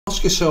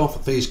Ask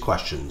yourself these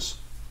questions.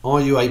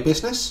 Are you a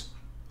business?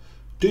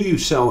 Do you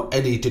sell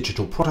any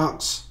digital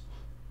products?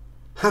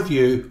 Have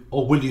you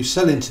or will you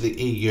sell into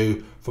the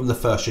EU from the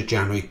 1st of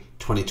January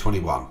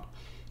 2021?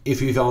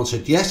 If you've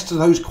answered yes to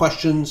those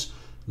questions,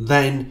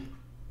 then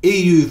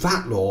EU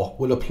VAT law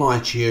will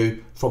apply to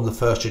you from the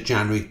 1st of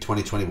January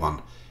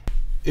 2021.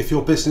 If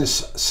your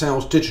business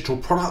sells digital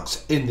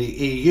products in the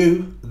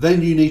EU,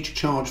 then you need to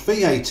charge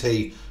VAT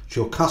to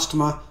your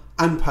customer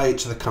and pay it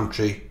to the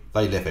country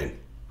they live in.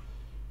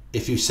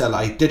 If you sell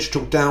a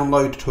digital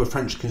download to a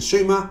French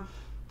consumer,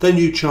 then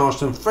you charge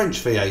them French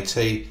VAT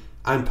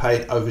and pay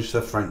it over to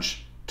the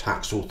French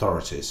tax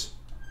authorities.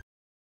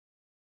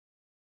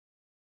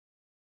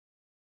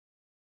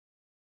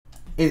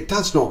 It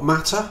does not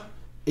matter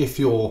if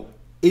your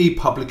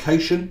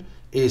e-publication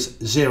is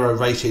 0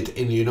 rated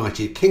in the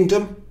United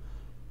Kingdom.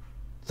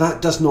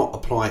 That does not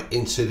apply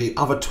into the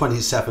other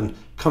 27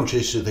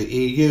 countries of the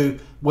EU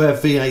where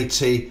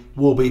VAT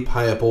will be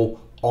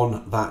payable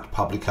on that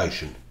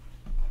publication.